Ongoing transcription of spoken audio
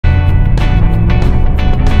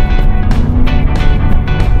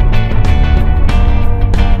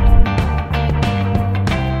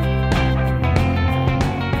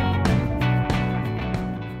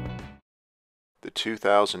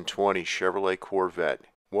2020 Chevrolet Corvette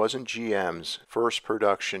wasn't GM's first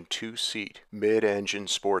production two-seat mid-engine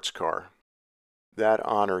sports car. That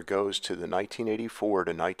honor goes to the 1984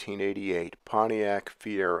 to 1988 Pontiac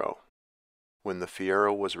Fiero. When the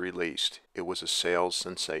Fiero was released, it was a sales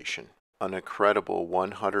sensation. An incredible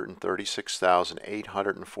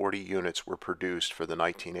 136,840 units were produced for the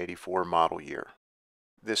 1984 model year.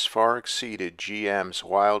 This far exceeded GM's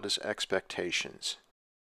wildest expectations.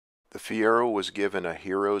 The Fiero was given a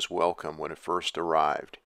hero's welcome when it first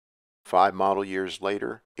arrived. 5 model years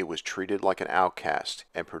later, it was treated like an outcast,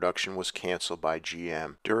 and production was canceled by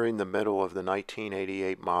GM during the middle of the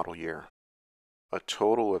 1988 model year. A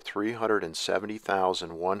total of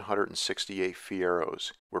 370,168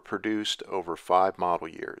 Fieros were produced over 5 model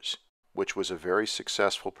years, which was a very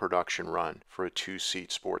successful production run for a two-seat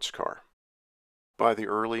sports car. By the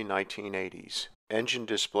early 1980s, engine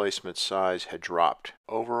displacement size had dropped,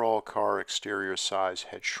 overall car exterior size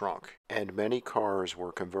had shrunk, and many cars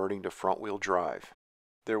were converting to front-wheel drive.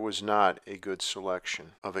 There was not a good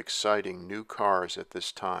selection of exciting new cars at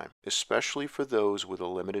this time, especially for those with a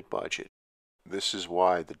limited budget. This is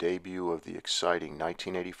why the debut of the exciting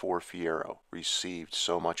 1984 Fiero received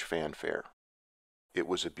so much fanfare. It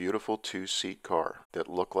was a beautiful two-seat car that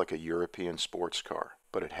looked like a European sports car,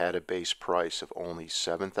 but it had a base price of only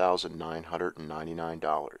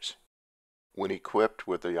 $7,999. When equipped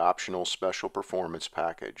with the optional special performance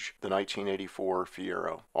package, the 1984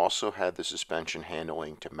 Fiero also had the suspension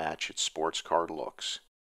handling to match its sports car looks.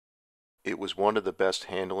 It was one of the best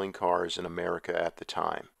handling cars in America at the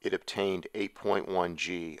time. It obtained 8.1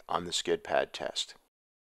 G on the skid pad test.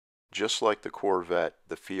 Just like the Corvette,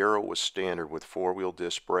 the Fiero was standard with 4-wheel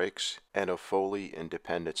disc brakes and a fully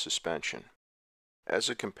independent suspension. As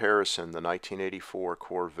a comparison, the 1984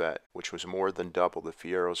 Corvette, which was more than double the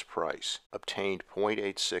Fiero's price, obtained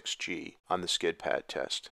 0.86 G on the skid pad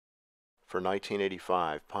test. For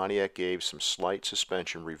 1985, Pontiac gave some slight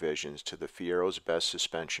suspension revisions to the Fiero's best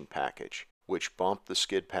suspension package, which bumped the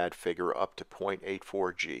skid pad figure up to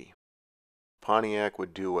 0.84 G. Pontiac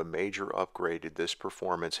would do a major upgrade to this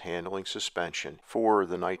performance handling suspension for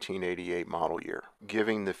the 1988 model year,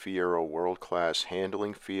 giving the Fiero world-class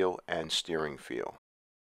handling feel and steering feel.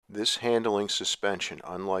 This handling suspension,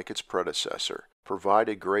 unlike its predecessor,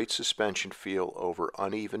 provided great suspension feel over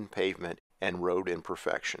uneven pavement and road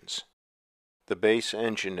imperfections. The base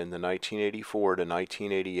engine in the 1984 to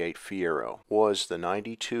 1988 Fiero was the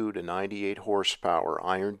 92 to 98 horsepower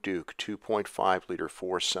Iron Duke 2.5-liter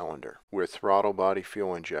 4-cylinder with throttle body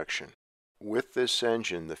fuel injection. With this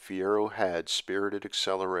engine, the Fiero had spirited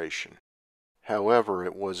acceleration. However,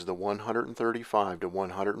 it was the 135 to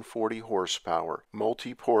 140 horsepower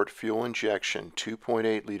multi-port fuel injection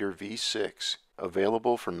 2.8-liter V6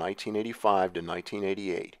 available from 1985 to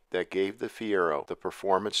 1988 that gave the Fiero the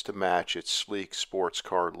performance to match its sleek sports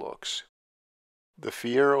car looks. The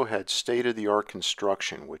Fiero had state-of-the-art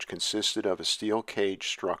construction which consisted of a steel cage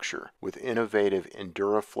structure with innovative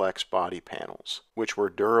EnduraFlex body panels, which were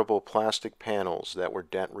durable plastic panels that were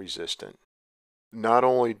dent-resistant. Not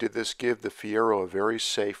only did this give the Fiero a very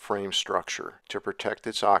safe frame structure to protect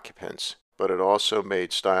its occupants, but it also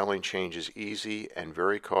made styling changes easy and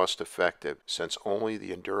very cost-effective since only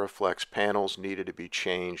the EnduraFlex panels needed to be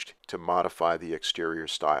changed to modify the exterior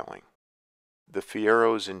styling. The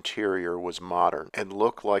Fiero's interior was modern and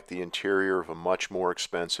looked like the interior of a much more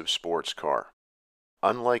expensive sports car.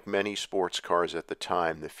 Unlike many sports cars at the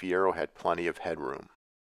time, the Fiero had plenty of headroom.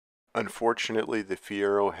 Unfortunately, the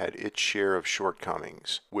Fiero had its share of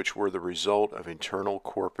shortcomings, which were the result of internal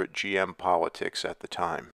corporate GM politics at the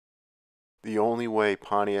time. The only way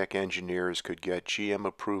Pontiac engineers could get GM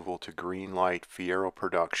approval to greenlight Fiero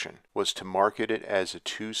production was to market it as a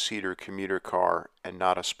two-seater commuter car and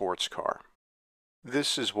not a sports car.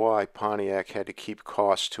 This is why Pontiac had to keep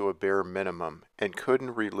costs to a bare minimum and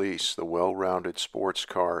couldn't release the well-rounded sports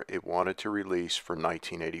car it wanted to release for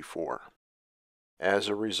 1984. As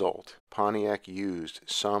a result, Pontiac used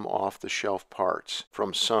some off-the-shelf parts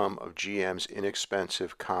from some of GM's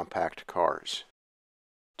inexpensive compact cars.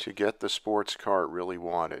 To get the sports car it really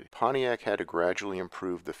wanted, Pontiac had to gradually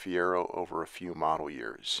improve the Fiero over a few model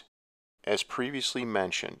years. As previously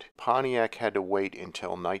mentioned, Pontiac had to wait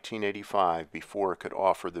until 1985 before it could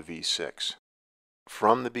offer the V6.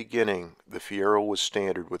 From the beginning, the Fiero was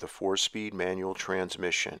standard with a 4-speed manual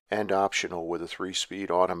transmission and optional with a 3-speed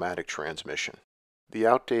automatic transmission. The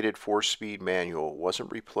outdated 4-speed manual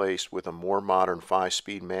wasn't replaced with a more modern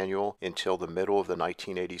 5-speed manual until the middle of the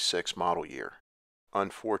 1986 model year.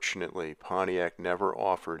 Unfortunately, Pontiac never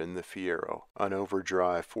offered in the Fiero an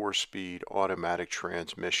overdrive 4-speed automatic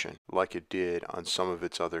transmission like it did on some of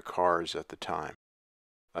its other cars at the time.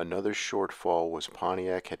 Another shortfall was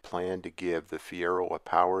Pontiac had planned to give the Fiero a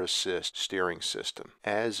power assist steering system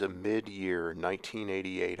as a mid-year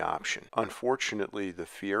 1988 option. Unfortunately, the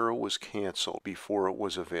Fiero was canceled before it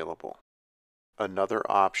was available. Another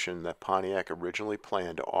option that Pontiac originally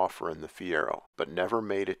planned to offer in the Fiero, but never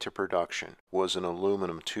made it to production, was an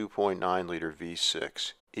aluminum 2.9-liter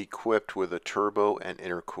V6 equipped with a turbo and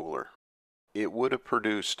intercooler. It would have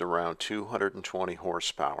produced around 220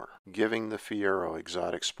 horsepower, giving the Fiero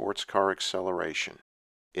exotic sports car acceleration.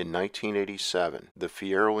 In 1987, the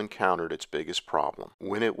Fiero encountered its biggest problem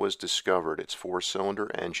when it was discovered its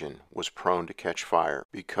four-cylinder engine was prone to catch fire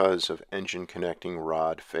because of engine connecting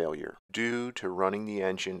rod failure, due to running the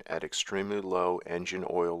engine at extremely low engine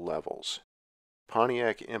oil levels.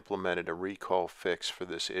 Pontiac implemented a recall fix for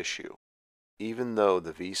this issue. Even though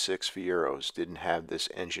the V6 Fieros didn't have this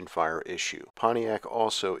engine fire issue, Pontiac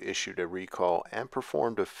also issued a recall and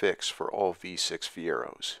performed a fix for all V6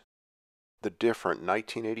 Fieros. The different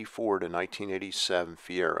 1984 to 1987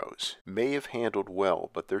 Fieros may have handled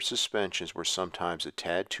well, but their suspensions were sometimes a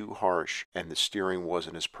tad too harsh and the steering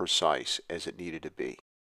wasn't as precise as it needed to be.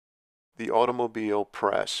 The automobile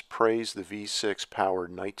press praised the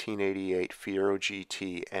V6-powered 1988 Fiero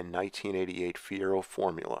GT and 1988 Fiero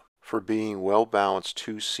Formula for being well-balanced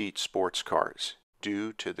two-seat sports cars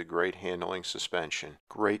due to the great handling suspension,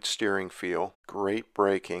 great steering feel, great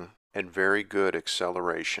braking, and very good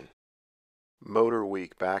acceleration. Motor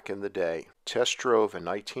Week back in the day test drove a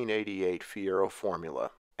 1988 Fiero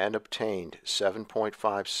Formula and obtained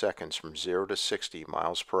 7.5 seconds from 0 to 60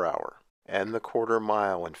 miles per hour, and the quarter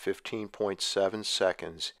mile in 15.7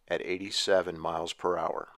 seconds at 87 miles per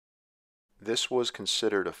hour. This was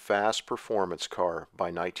considered a fast performance car by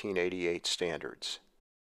 1988 standards.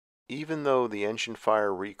 Even though the engine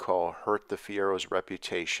fire recall hurt the Fiero's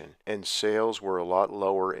reputation and sales were a lot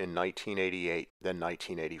lower in 1988 than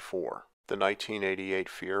 1984, the 1988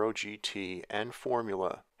 Fiero GT and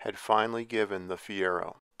Formula had finally given the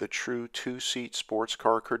Fiero the true two-seat sports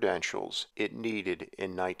car credentials it needed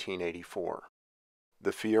in 1984.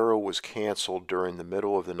 The Fiero was canceled during the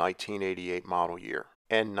middle of the 1988 model year,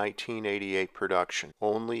 and 1988 production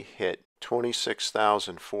only hit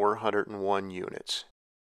 26,401 units.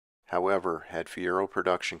 However, had Fiero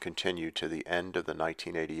production continued to the end of the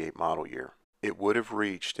 1988 model year, it would have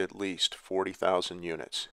reached at least 40,000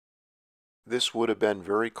 units. This would have been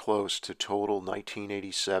very close to total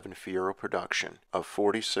 1987 Fiero production of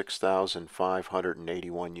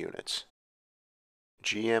 46,581 units.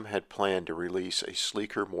 GM had planned to release a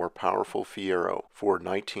sleeker, more powerful Fiero for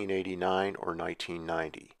 1989 or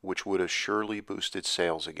 1990, which would have surely boosted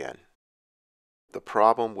sales again. The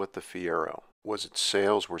problem with the Fiero was its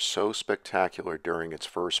sales were so spectacular during its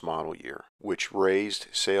first model year, which raised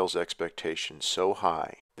sales expectations so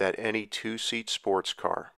high that any two-seat sports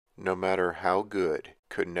car, no matter how good,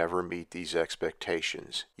 could never meet these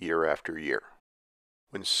expectations year after year.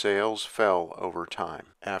 When sales fell over time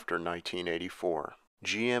after 1984,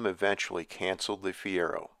 GM eventually canceled the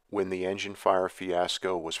Fiero when the engine fire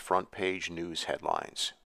fiasco was front-page news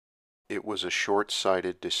headlines. It was a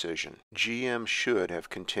short-sighted decision. GM should have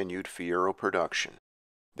continued Fiero production.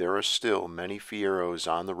 There are still many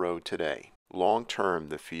Fieros on the road today. Long-term,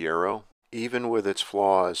 the Fiero, even with its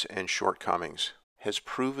flaws and shortcomings, has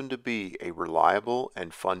proven to be a reliable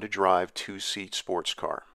and fun-to-drive two-seat sports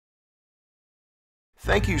car.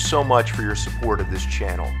 Thank you so much for your support of this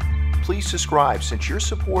channel. Please subscribe, since your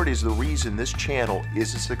support is the reason this channel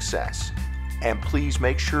is a success. And please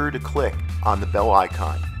make sure to click on the bell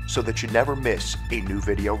icon so that you never miss a new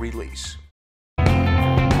video release.